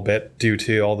shrunk a little bit due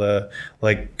to all the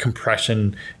like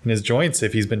compression in his joints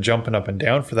if he's been jumping up and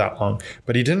down for that long.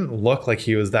 But he didn't look like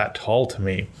he was that tall to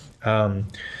me,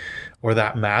 or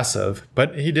that massive.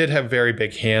 But he did have very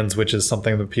big hands, which is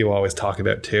something that people always talk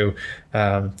about too.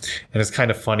 And it's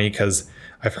kind of funny because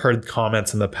I've heard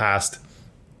comments in the past,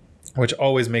 which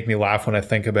always make me laugh when I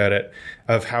think about it,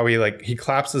 of how he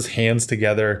claps his hands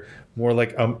together more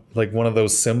like one of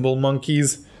those cymbal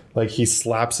monkeys. Like he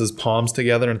slaps his palms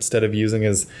together instead of using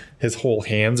his whole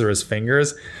hands or his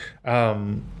fingers.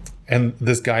 And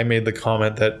this guy made the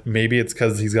comment that maybe it's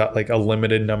because he's got like a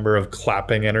limited number of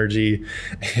clapping energy,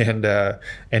 and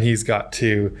he's got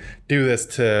to do this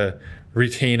to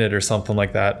retain it or something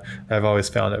like that. I've always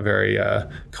found it very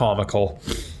comical.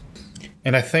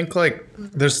 And I think like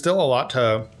there's still a lot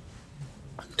to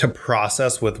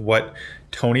process with what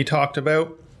Tony talked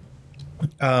about.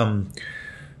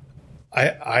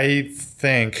 I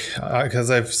think, because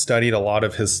I've studied a lot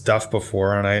of his stuff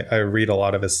before, and I read a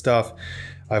lot of his stuff.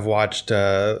 I've watched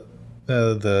the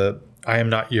I Am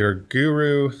Not Your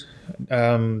Guru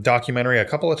documentary a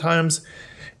couple of times,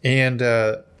 and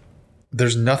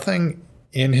there's nothing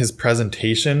in his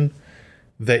presentation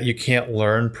that you can't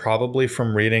learn probably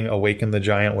from reading Awaken the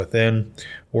Giant Within,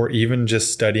 or even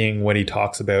just studying what he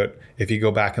talks about if you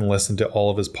go back and listen to all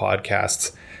of his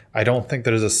podcasts. I don't think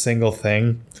there's a single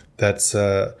thing that's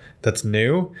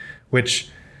new, which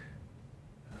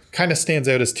kind of stands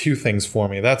out as two things for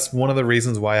me. That's one of the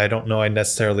reasons why I don't know I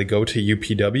necessarily go to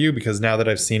UPW, because now that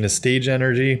I've seen his stage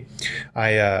energy,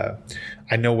 I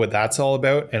know what that's all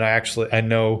about, and I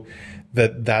know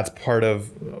that that's part of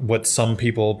what some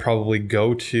people probably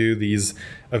go to these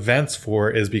events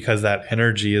for, is because that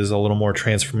energy is a little more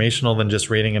transformational than just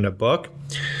reading in a book.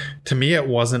 To me, it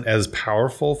wasn't as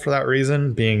powerful for that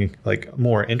reason, being like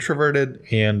more introverted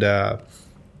and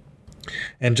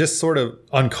just sort of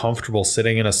uncomfortable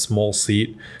sitting in a small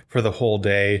seat for the whole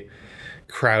day,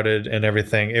 crowded and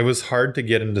everything. It was hard to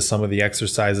get into some of the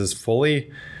exercises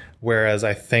fully, whereas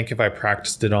I think if I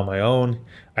practiced it on my own,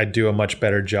 I'd do a much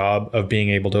better job of being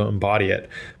able to embody it.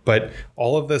 But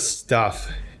all of this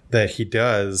stuff that he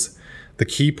does, the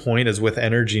key point is with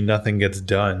energy, nothing gets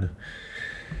done.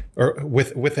 Or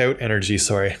without energy,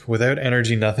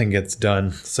 nothing gets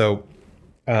done. So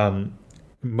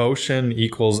motion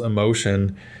equals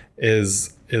emotion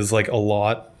is like a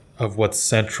lot of what's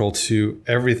central to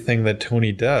everything that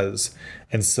Tony does.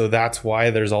 And so that's why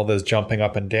there's all this jumping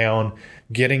up and down,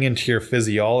 getting into your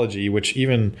physiology, which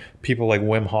even people like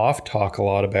Wim Hof talk a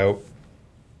lot about,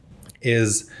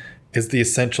 is the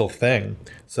essential thing.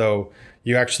 So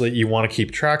you want to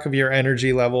keep track of your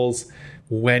energy levels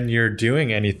when you're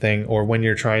doing anything or when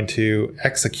you're trying to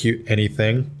execute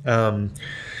anything.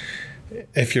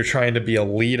 If you're trying to be a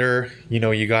leader,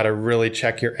 you got to really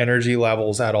check your energy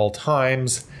levels at all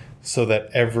times so that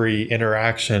every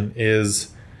interaction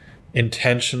is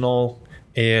intentional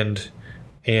and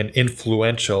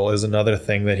influential is another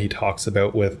thing that he talks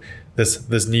about with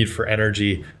this need for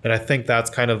energy. And I think that's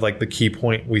kind of like the key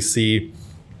point we see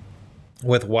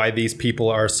with why these people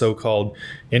are so-called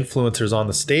influencers on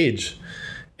the stage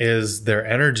is their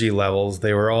energy levels.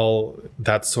 They were all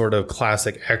that sort of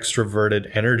classic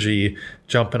extroverted energy,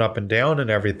 jumping up and down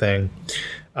and everything,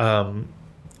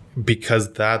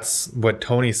 because that's what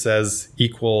Tony says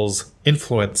equals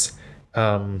influence.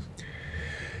 And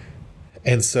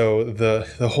so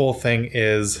the whole thing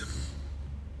is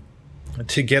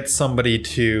to get somebody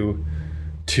to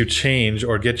change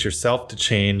or get yourself to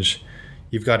change,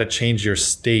 you've got to change your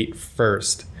state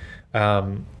first.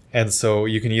 And so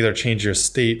you can either change your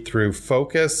state through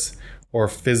focus or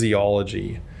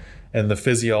physiology. And the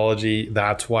physiology,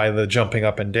 that's why the jumping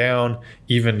up and down,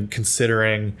 even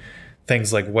considering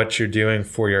things like what you're doing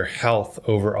for your health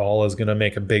overall is going to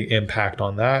make a big impact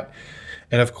on that.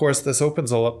 And of course, this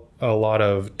opens a lot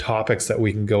of topics that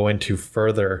we can go into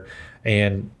further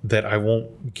and that I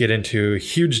won't get into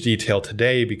huge detail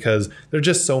today because there's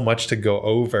just so much to go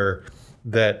over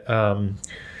that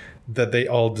that they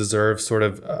all deserve sort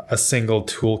of a single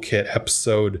toolkit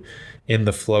episode in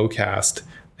the FlowCast.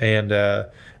 And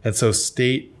so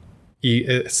state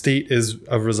is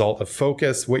a result of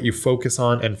focus, what you focus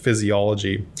on, and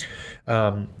physiology.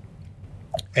 And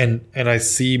I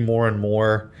see more and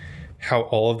more how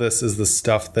all of this is the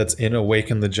stuff that's in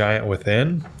Awaken the Giant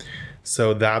Within.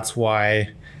 So that's why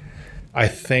I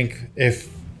think if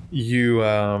you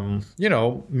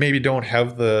maybe don't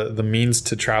have the means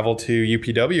to travel to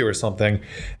UPW or something,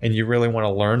 and you really want to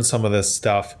learn some of this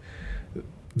stuff,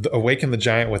 Awaken the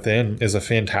Giant Within is a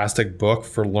fantastic book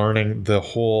for learning the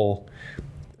whole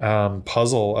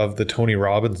puzzle of the Tony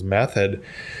Robbins method.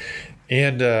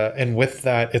 And with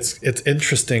that, it's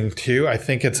interesting too. I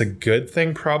think it's a good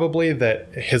thing probably that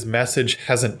his message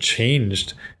hasn't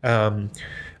changed.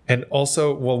 And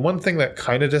also, well, one thing that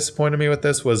kind of disappointed me with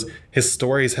this was his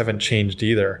stories haven't changed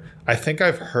either. I think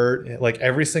I've heard like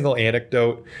every single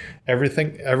anecdote,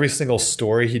 every single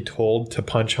story he told to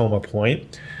punch home a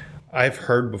point, I've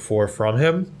heard before from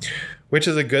him, which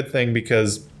is a good thing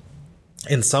because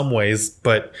in some ways,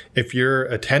 but if you're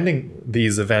attending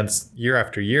these events year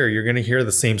after year, you're going to hear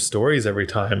the same stories every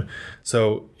time.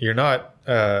 So you're not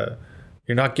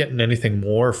getting anything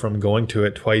more from going to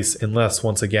it twice, unless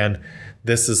once again,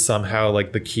 this is somehow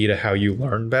like the key to how you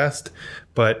learn best.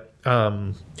 But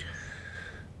I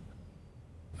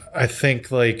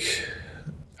think it's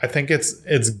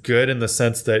good in the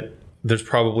sense that there's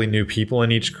probably new people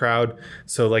in each crowd.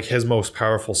 So like his most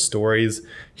powerful stories,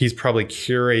 he's probably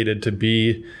curated to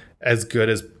be as good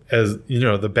as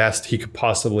the best he could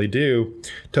possibly do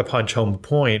to punch home a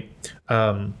point.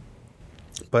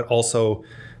 But also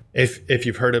if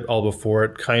you've heard it all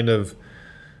before,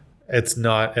 it's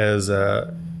not as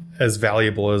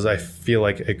valuable as I feel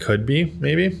like it could be,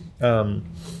 maybe. And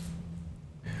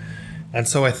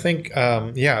so I think,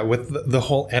 with the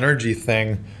whole energy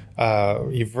thing,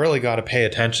 you've really got to pay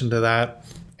attention to that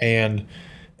and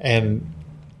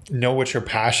know what your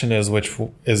passion is, which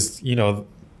is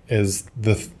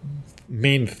the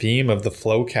main theme of the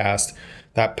FlowCast.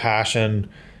 That passion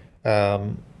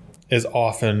is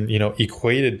often,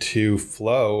 equated to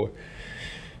flow.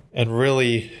 And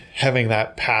really having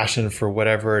that passion for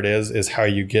whatever it is how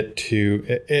you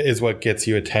is what gets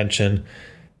you attention.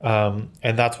 And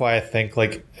that's why I think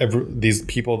like these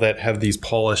people that have these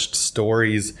polished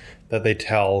stories that they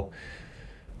tell,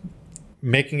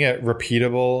 making it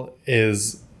repeatable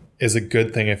is a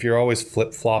good thing. If you're always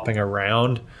flip-flopping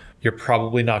around, you're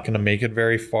probably not going to make it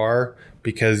very far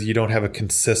because you don't have a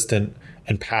consistent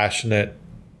and passionate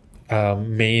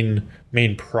main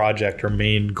project or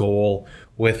main goal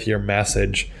with your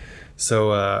message.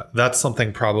 So that's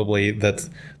something probably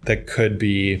that could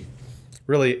be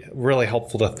really, really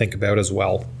helpful to think about as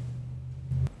well.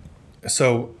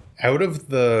 So out of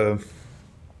the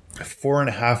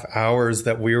 4.5 hours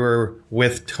that we were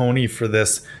with Tony for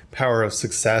this Power of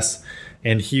Success,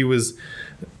 and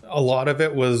a lot of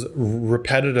it was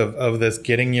repetitive of this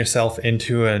getting yourself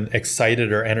into an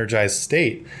excited or energized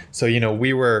state. So,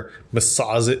 we were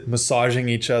massaging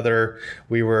each other.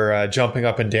 We were jumping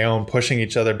up and down, pushing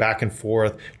each other back and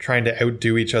forth, trying to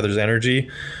outdo each other's energy,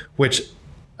 which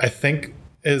I think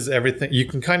is everything. You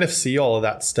can kind of see all of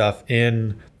that stuff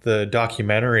in the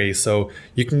documentary, so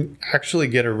you can actually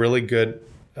get a really good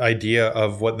idea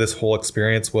of what this whole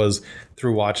experience was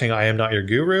through watching I Am Not Your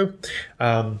Guru.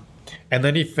 And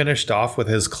then he finished off with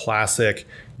his classic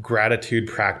gratitude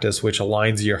practice, which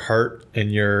aligns your heart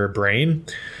and your brain.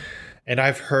 And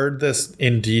I've heard this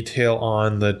in detail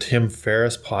on the Tim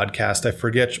Ferriss podcast. I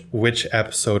forget which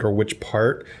episode or which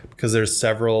part, because there's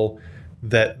several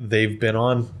that they've been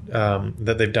on,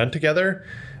 that they've done together.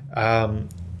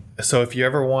 So if you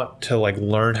ever want to like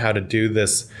learn how to do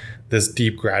this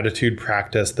deep gratitude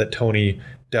practice that Tony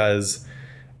does,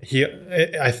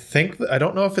 I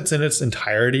don't know if it's in its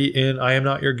entirety in I Am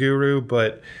Not Your Guru,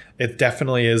 but it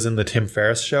definitely is in the Tim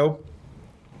Ferriss show.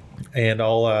 And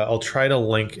I'll try to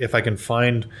link, if I can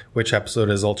find which episode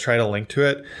it is, I'll try to link to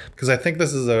it, because I think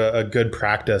this is a good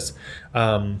practice.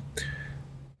 And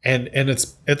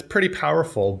it's pretty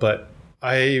powerful, but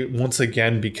I, once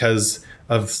again, because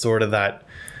of sort of that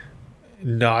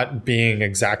not being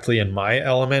exactly in my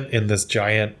element in this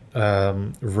giant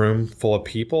room full of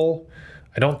people,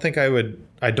 I don't think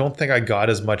I got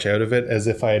as much out of it as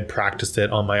if I had practiced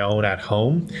it on my own at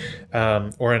home,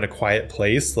 or in a quiet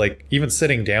place. Like even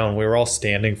sitting down, we were all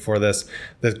standing for this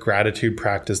gratitude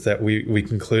practice that we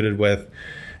concluded with.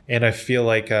 And I feel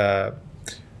like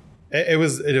it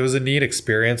was a neat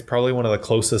experience. Probably one of the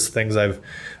closest things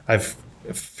I've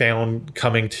found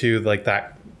coming to like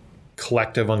that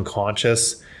collective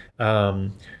unconscious,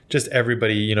 just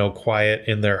everybody, quiet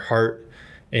in their heart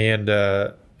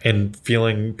and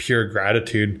feeling pure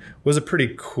gratitude was a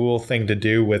pretty cool thing to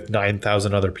do with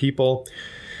 9,000 other people.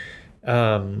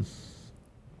 And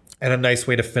a nice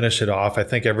way to finish it off. I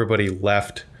think everybody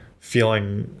left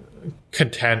feeling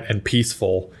content and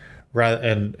peaceful,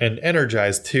 and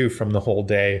energized too from the whole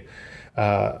day.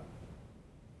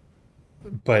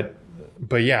 But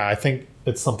yeah, I think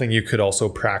it's something you could also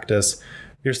practice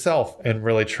yourself and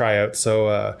really try out.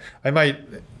 So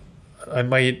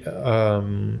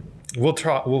we'll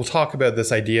talk about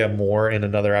this idea more in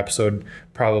another episode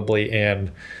probably,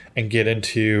 and get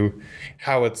into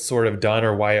how it's sort of done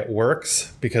or why it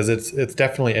works, because it's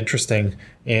definitely interesting,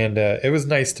 and it was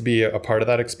nice to be a part of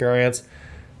that experience.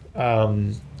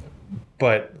 But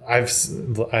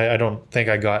I don't think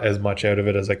I got as much out of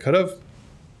it as I could have.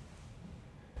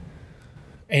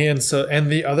 And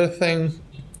the other thing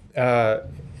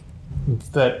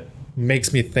that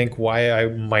makes me think why I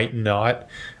might not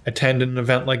attend an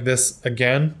event like this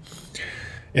again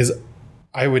is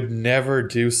I would never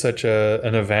do such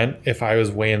an event if I was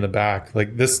way in the back.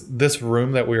 Like this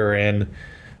room that we were in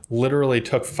literally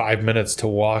took 5 minutes to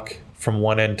walk from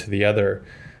one end to the other.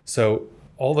 So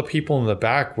all the people in the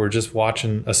back were just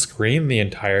watching a screen the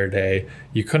entire day.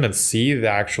 You couldn't see the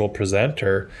actual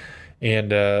presenter.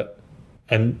 And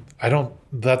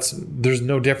there's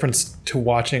no difference to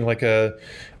watching like a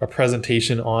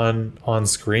presentation on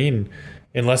screen,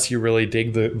 unless you really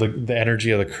dig the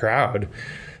energy of the crowd.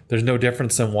 There's no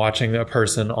difference in watching a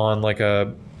person on like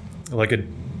a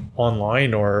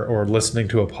online or listening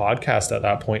to a podcast at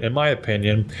that point, in my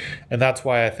opinion. And that's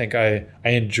why I think I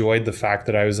enjoyed the fact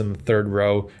that I was in the third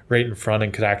row right in front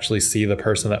and could actually see the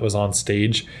person that was on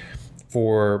stage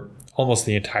for almost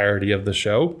the entirety of the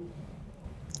show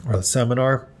or the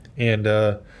seminar. And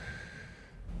but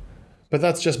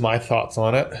that's just my thoughts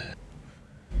on it.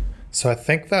 So I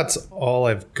think that's all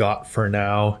I've got for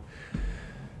now.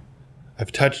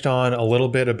 I've touched on a little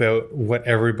bit about what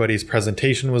everybody's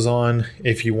presentation was on.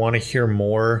 If you want to hear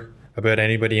more about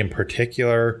anybody in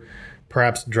particular,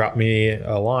 perhaps drop me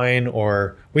a line,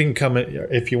 or we can come in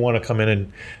if you want to come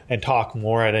in and talk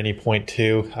more at any point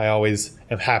too. I always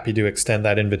am happy to extend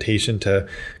that invitation to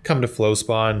come to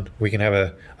FlowSpawn. We can have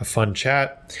a fun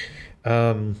chat.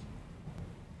 And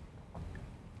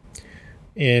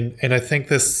I think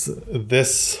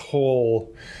this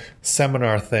whole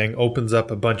seminar thing opens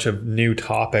up a bunch of new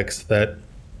topics that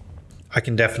I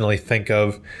can definitely think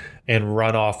of and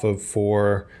run off of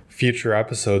for future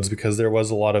episodes, because there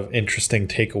was a lot of interesting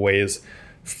takeaways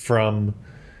from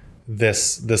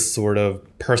this sort of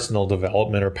personal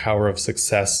development or power of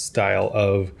success style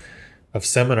of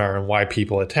seminar, and why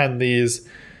people attend these,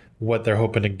 what they're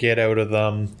hoping to get out of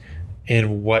them,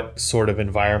 and what sort of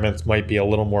environments might be a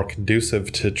little more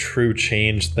conducive to true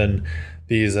change than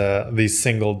these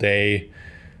single day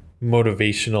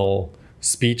motivational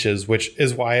speeches, which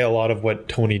is why a lot of what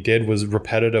Tony did was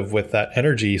repetitive with that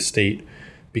energy state,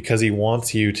 because he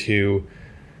wants you to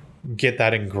get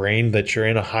that ingrained that you're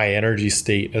in a high energy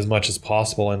state as much as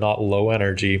possible and not low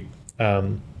energy.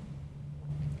 And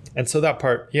so that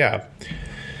part, yeah,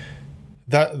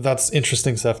 that's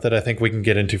interesting stuff that I think we can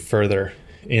get into further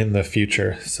in the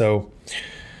future. So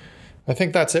I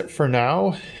think that's it for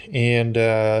now, and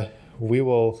we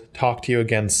will talk to you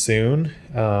again soon.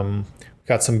 We've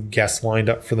got some guests lined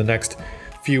up for the next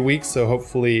few weeks, so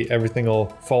hopefully everything will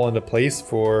fall into place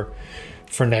for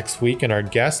next week and our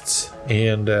guests.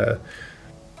 And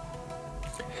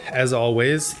as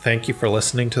always, thank you for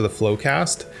listening to the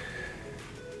FlowCast.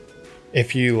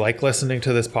 If you like listening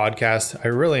to this podcast, I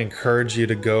really encourage you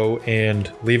to go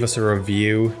and leave us a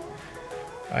review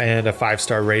and a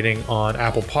 5-star rating on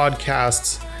Apple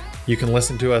Podcasts. You can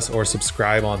listen to us or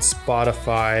subscribe on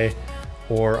Spotify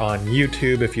or on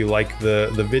YouTube if you like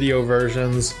the video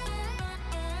versions.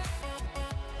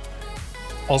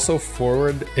 Also,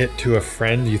 forward it to a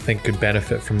friend you think could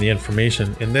benefit from the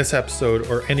information in this episode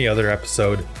or any other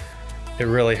episode. It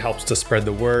really helps to spread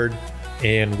the word,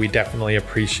 and we definitely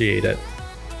appreciate it.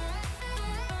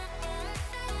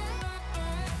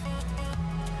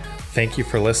 Thank you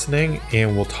for listening,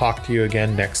 and we'll talk to you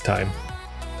again next time.